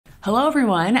Hello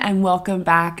everyone and welcome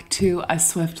back to A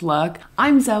Swift Look.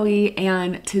 I'm Zoe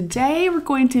and today we're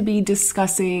going to be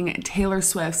discussing Taylor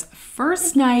Swift's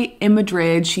first night in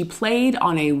Madrid. She played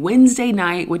on a Wednesday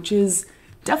night, which is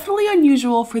definitely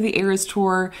unusual for the Eras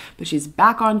Tour, but she's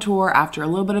back on tour after a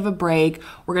little bit of a break.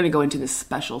 We're going to go into the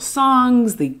special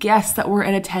songs, the guests that were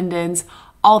in attendance,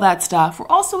 all that stuff. We're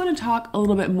also going to talk a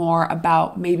little bit more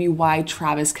about maybe why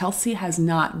Travis Kelce has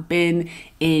not been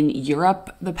in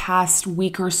Europe the past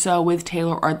week or so with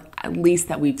Taylor, or at least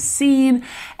that we've seen.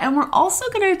 And we're also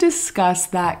going to discuss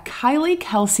that Kylie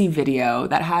Kelce video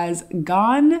that has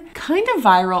gone kind of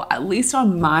viral, at least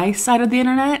on my side of the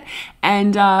internet.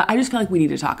 And I just feel like we need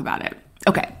to talk about it.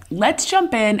 Okay, let's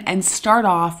jump in and start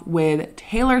off with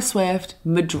Taylor Swift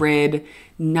Madrid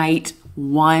night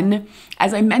one.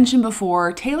 As I mentioned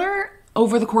before, Taylor,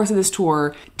 over the course of this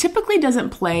tour, typically doesn't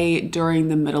play during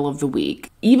the middle of the week.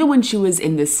 Even when she was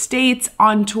in the States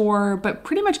on tour, but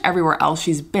pretty much everywhere else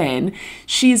she's been,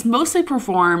 she's mostly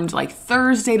performed like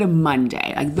Thursday to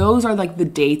Monday. Like those are like the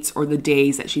dates or the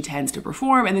days that she tends to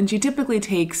perform. And then she typically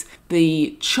takes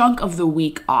the chunk of the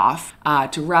week off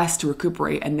to rest, to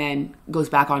recuperate, and then goes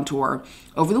back on tour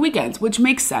over the weekends, which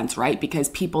makes sense, right? Because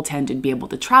people tend to be able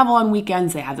to travel on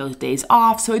weekends. They have those days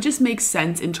off. So it just makes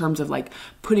sense in terms of like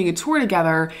putting a tour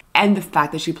together, and the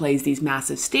fact that she plays these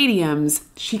massive stadiums,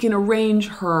 she can arrange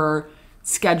her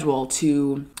schedule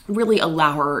to really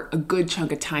allow her a good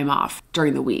chunk of time off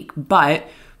during the week. But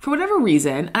for whatever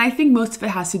reason, and I think most of it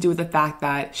has to do with the fact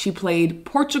that she played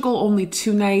Portugal only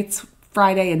 2 nights,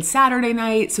 Friday and Saturday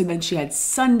night. So then she had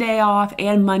Sunday off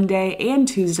and Monday and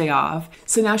Tuesday off.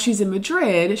 So now she's in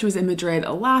Madrid. She was in Madrid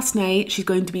last night. She's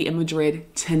going to be in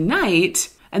Madrid tonight.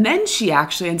 And then she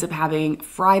actually ends up having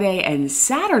Friday and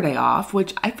Saturday off,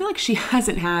 which I feel like she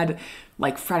hasn't had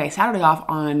like Friday, Saturday off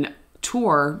on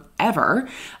tour ever.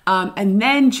 And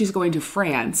then she's going to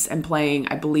France and playing,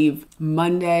 I believe,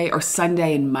 Monday or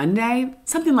Sunday and Monday,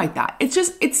 something like that.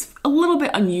 It's a little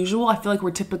bit unusual. I feel like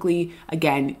we're typically,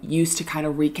 again, used to kind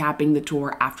of recapping the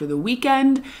tour after the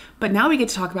weekend, but now we get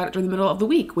to talk about it during the middle of the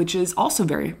week, which is also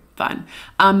very fun.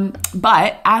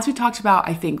 But as we talked about,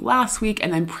 I think last week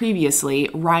and then previously,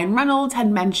 Ryan Reynolds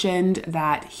had mentioned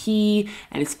that he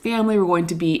and his family were going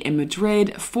to be in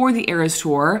Madrid for the Eras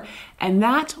Tour, and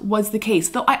that was the case.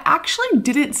 Though I actually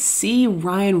didn't see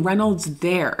Ryan Reynolds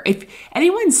there. If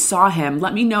anyone saw him,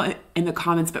 let me know in the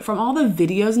comments, but from all the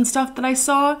videos and stuff that I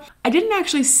saw, I didn't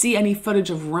actually see any footage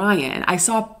of Ryan. I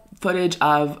saw footage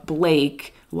of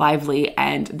Blake Lively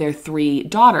and their 3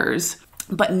 daughters,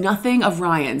 but nothing of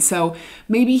Ryan. So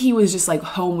maybe he was just like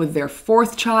home with their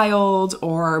 4th child,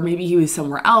 or maybe he was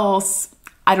somewhere else.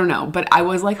 I don't know, but I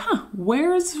was like,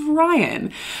 where's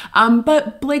Ryan?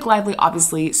 But Blake Lively,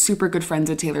 obviously super good friends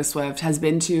with Taylor Swift, has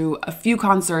been to a few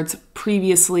concerts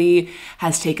previously,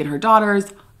 has taken her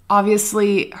daughters.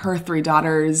 Obviously, her 3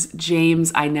 daughters,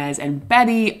 James, Inez, and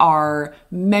Betty, are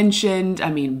mentioned.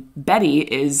 I mean, Betty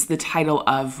is the title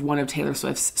of one of Taylor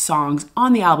Swift's songs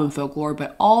on the album Folklore,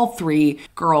 but all 3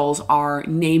 girls are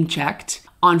name-checked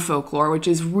on Folklore, which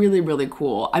is really, really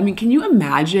cool. I mean, can you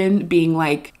imagine being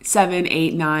like 7,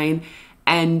 8, 9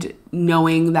 and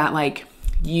knowing that like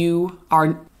you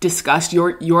are discussed,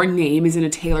 your name is in a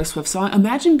Taylor Swift song?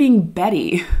 Imagine being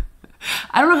Betty.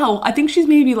 I don't know how, I think she's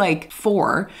maybe like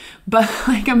 4, but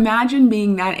like imagine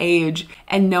being that age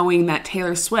and knowing that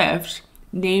Taylor Swift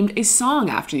named a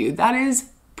song after you. That is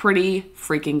pretty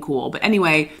freaking cool. But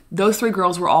anyway, those 3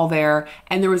 girls were all there,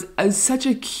 and there was such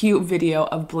a cute video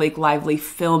of Blake Lively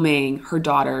filming her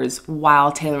daughters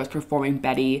while Taylor was performing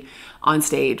Betty on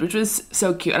stage, which was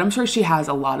so cute. And I'm sure she has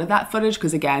a lot of that footage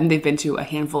because, again, they've been to a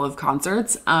handful of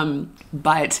concerts.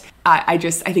 But I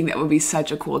think that would be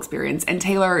such a cool experience. And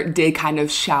Taylor did kind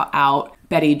of shout out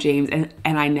Betty, James, and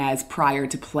Inez prior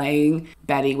to playing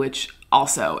Betty, which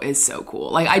also is so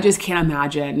cool. Like, I just can't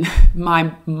imagine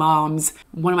one of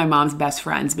my mom's best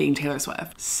friends being Taylor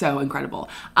Swift. So incredible.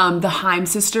 The Haim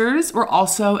sisters were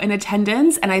also in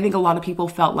attendance, and I think a lot of people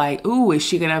felt like, ooh, is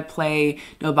she gonna play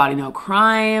No Body, No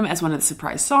Crime as one of the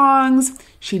surprise songs?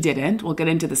 She didn't. We'll get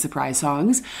into the surprise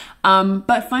songs.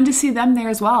 But fun to see them there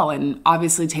as well. And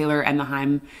obviously Taylor and the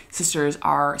Haim sisters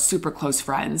are super close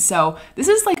friends. So this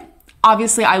is like,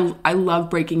 obviously, I love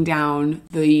breaking down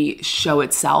the show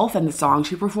itself and the song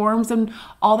she performs and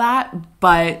all that,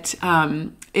 but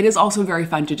it is also very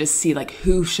fun to just see like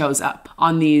who shows up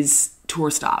on these tour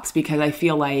stops, because I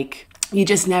feel like you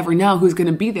just never know who's going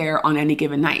to be there on any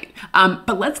given night.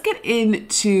 But let's get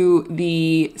into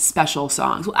the special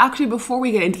songs. Well, actually, before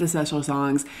we get into the special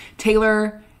songs,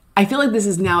 Taylor, I feel like this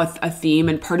is now a theme,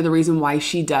 and part of the reason why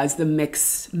she does the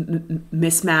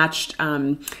mismatched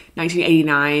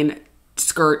 1989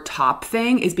 skirt top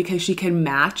thing is because she can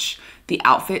match the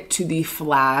outfit to the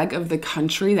flag of the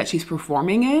country that she's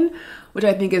performing in, which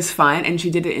I think is fun. And she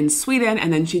did it in Sweden,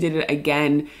 and then she did it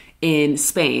again in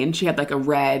Spain. She had like a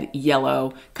red,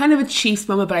 yellow, kind of a Chiefs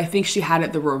moment, but I think she had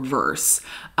it the reverse,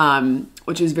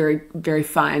 which is very, very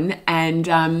fun. And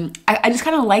I just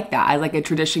kind of like that. I like a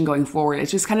tradition going forward.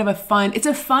 It's just kind of it's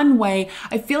a fun way.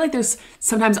 I feel like there's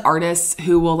sometimes artists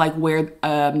who will like wear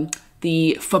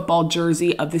the football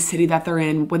jersey of the city that they're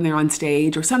in when they're on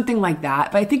stage or something like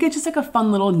that. But I think it's just like a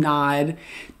fun little nod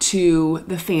to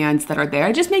the fans that are there.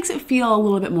 It just makes it feel a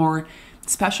little bit more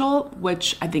special,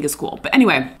 which I think is cool. But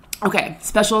anyway, okay,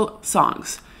 special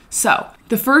songs. So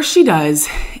the first she does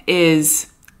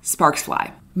is Sparks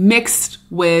Fly, mixed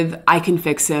with I Can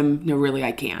Fix Him, No Really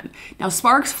I Can. Now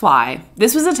Sparks Fly,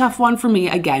 this was a tough one for me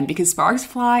again because Sparks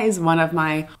Fly is one of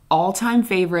my all-time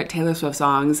favorite Taylor Swift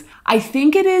songs. I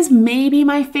think it is maybe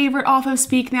my favorite off of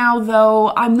Speak Now,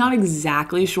 though I'm not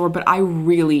exactly sure, but I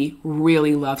really,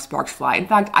 really love Sparks Fly. In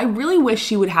fact, I really wish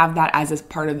she would have that as a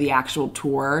part of the actual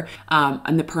tour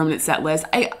and the permanent set list.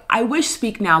 I wish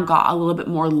Speak Now got a little bit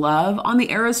more love on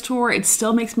the Eras tour. It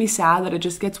still makes me sad that it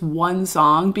just gets one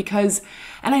song because,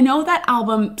 and I know that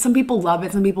album, some people love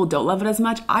it, some people don't love it as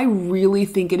much. I really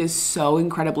think it is so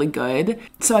incredibly good.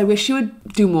 So I wish she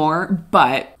would do more,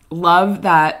 but love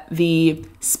that the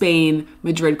Spain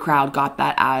Madrid crowd got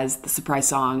that as the surprise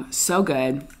song. So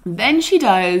good. Then she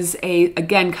does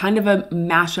again, kind of a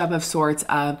mashup of sorts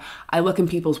of I Look in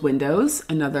People's Windows,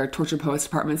 another Torture Poets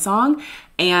Department song,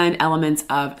 and elements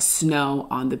of Snow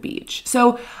on the Beach.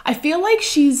 So I feel like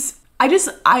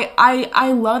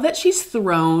I love that she's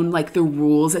thrown like the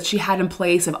rules that she had in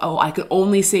place of, oh, I could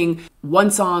only sing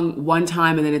one song one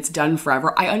time and then it's done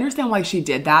forever. I understand why she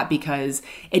did that because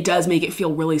it does make it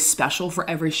feel really special for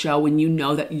every show when you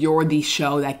know that you're the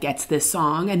show that gets this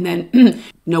song and then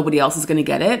nobody else is going to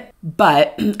get it.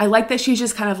 But I like that she's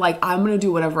just kind of like, I'm going to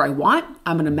do whatever I want.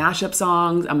 I'm going to mash up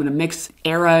songs. I'm going to mix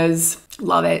eras.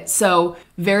 Love it. So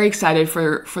very excited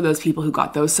for those people who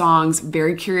got those songs.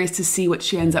 Very curious to see what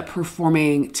she ends up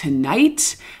performing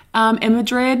tonight in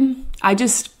Madrid.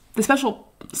 The special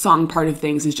song part of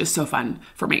things is just so fun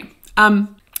for me.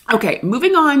 Okay,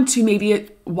 moving on to maybe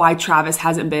why Travis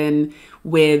hasn't been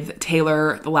with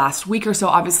Taylor the last week or so.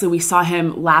 Obviously, we saw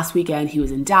him last weekend. He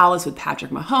was in Dallas with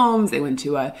Patrick Mahomes. They went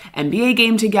to a NBA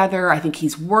game together. I think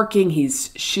he's working,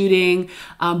 he's shooting.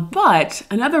 But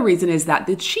another reason is that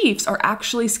the Chiefs are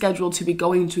actually scheduled to be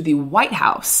going to the White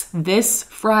House this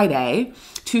Friday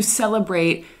to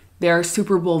celebrate their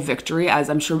Super Bowl victory. As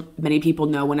I'm sure many people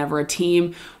know, whenever a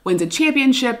team wins a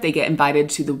championship, they get invited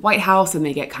to the White House and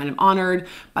they get kind of honored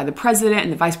by the president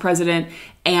and the vice president.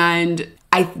 And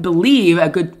I believe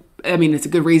it's a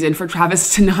good reason for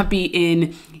Travis to not be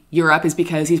in Europe is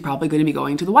because he's probably going to be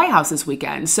going to the White House this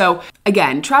weekend. So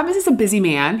again, Travis is a busy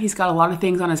man. He's got a lot of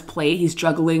things on his plate. He's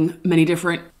juggling many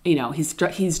different,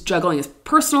 he's juggling his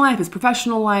personal life, his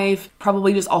professional life,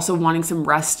 probably just also wanting some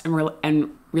rest and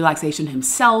relaxation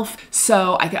himself.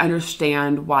 So I can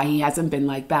understand why he hasn't been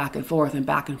like back and forth and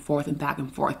back and forth and back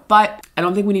and forth. But I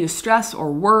don't think we need to stress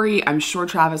or worry. I'm sure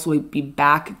Travis will be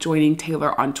back joining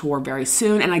Taylor on tour very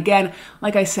soon. And again,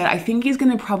 like I said, I think he's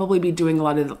going to probably be doing a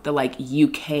lot of the like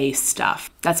UK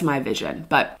stuff. That's my vision.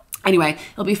 But anyway,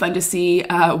 it'll be fun to see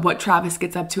what Travis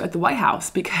gets up to at the White House,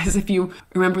 because if you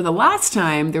remember the last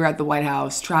time they were at the White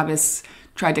House, Travis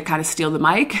tried to kind of steal the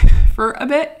mic for a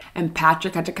bit and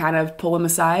Patrick had to kind of pull him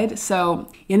aside. So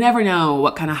you never know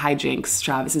what kind of hijinks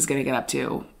Travis is going to get up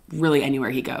to really anywhere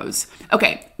he goes.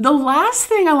 Okay, the last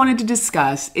thing I wanted to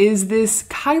discuss is this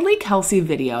Kylie Kelce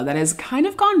video that has kind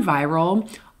of gone viral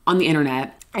on the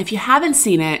internet. If you haven't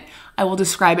seen it, I will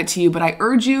describe it to you, but I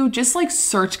urge you, just like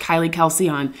search Kylie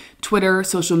Kelce on Twitter,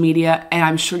 social media, and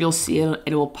I'm sure you'll see it.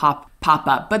 It will pop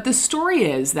up. But the story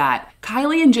is that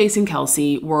Kylie and Jason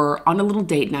Kelce were on a little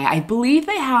date night. I believe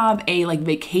they have a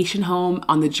vacation home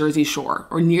on the Jersey Shore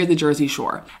or near the Jersey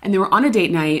Shore. And they were on a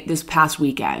date night this past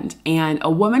weekend, and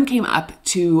a woman came up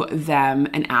to them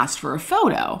and asked for a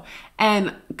photo.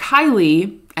 And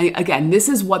Kylie, again, this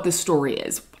is what the story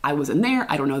is. I wasn't there.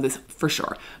 I don't know this for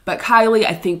sure. But Kylie,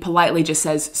 I think, politely just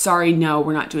says, sorry, no,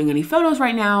 we're not doing any photos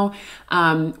right now.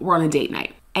 We're on a date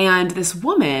night. And this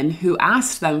woman who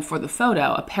asked them for the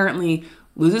photo apparently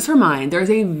loses her mind. There's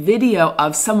a video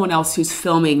of someone else who's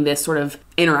filming this sort of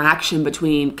interaction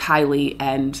between Kylie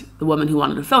and the woman who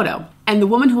wanted a photo. And the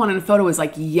woman who wanted a photo is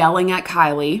yelling at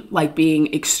Kylie,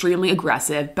 being extremely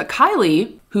aggressive. But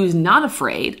Kylie, who's not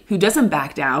afraid, who doesn't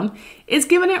back down, is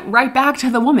giving it right back to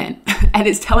the woman. and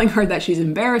is telling her that she's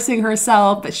embarrassing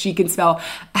herself, that she can smell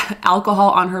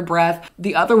alcohol on her breath.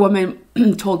 The other woman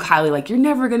told Kylie, like, you're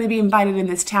never going to be invited in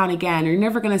this town again, or you're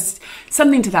never going to,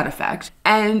 something to that effect.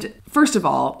 And first of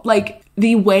all, like,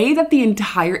 the way that the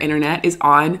entire internet is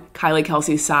on Kylie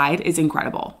Kelce's side is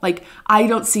incredible. Like, I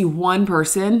don't see one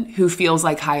person who feels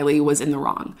like Kylie was in the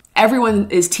wrong. Everyone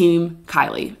is team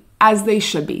Kylie, as they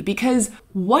should be, because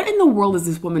what in the world is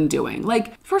this woman doing?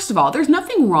 Like, first of all, there's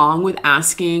nothing wrong with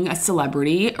asking a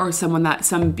celebrity or some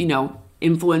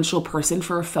influential person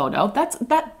for a photo.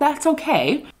 That's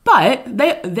okay. But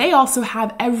they also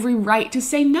have every right to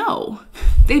say no.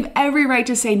 They have every right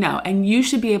to say no, and you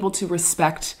should be able to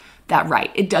respect that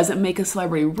right. It doesn't make a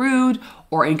celebrity rude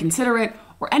or inconsiderate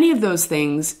or any of those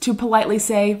things to politely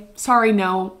say, sorry,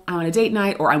 no, I'm on a date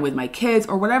night, or I'm with my kids,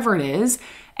 or whatever it is,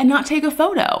 and not take a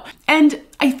photo. And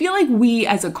I feel like we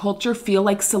as a culture feel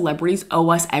like celebrities owe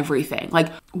us everything.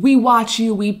 Like, we watch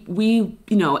you, we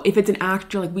if it's an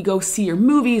actor, like, we go see your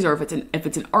movies, or if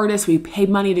it's an artist, we pay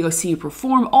money to go see you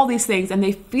perform, all these things, and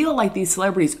they feel like these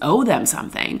celebrities owe them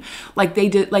something. Like they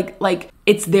did, like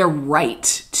it's their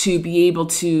right to be able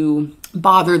to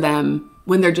bother them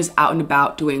when they're just out and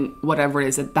about doing whatever it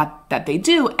is that they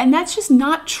do. And that's just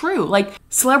not true. Like,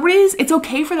 celebrities, it's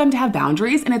okay for them to have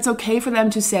boundaries, and it's okay for them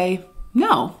to say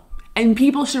no. And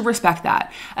people should respect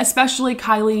that, especially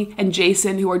Kylie and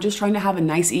Jason, who are just trying to have a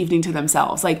nice evening to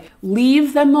themselves. Like,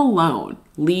 leave them alone.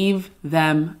 Leave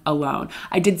them alone.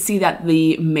 I did see that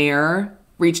the mayor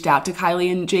reached out to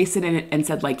Kylie and Jason and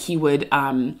said, like, he would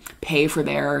pay for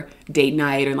their date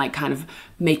night and, like, kind of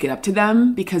make it up to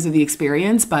them because of the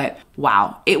experience. But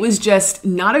wow, it was just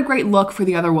not a great look for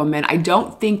the other woman. I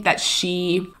don't think that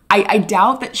I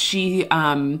doubt that she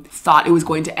thought it was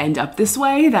going to end up this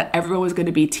way, that everyone was going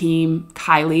to be team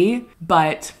Kylie,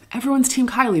 but everyone's team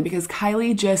Kylie because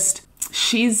Kylie just,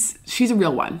 she's a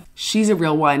real one. She's a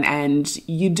real one, and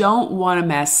you don't want to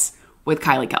mess with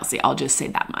Kylie Kelce. I'll just say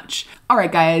that much. All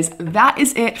right, guys, that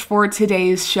is it for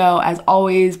today's show. As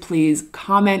always, please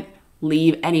comment,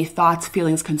 leave any thoughts,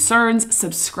 feelings, concerns,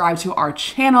 subscribe to our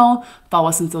channel, follow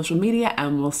us on social media,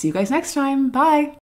 and we'll see you guys next time. Bye.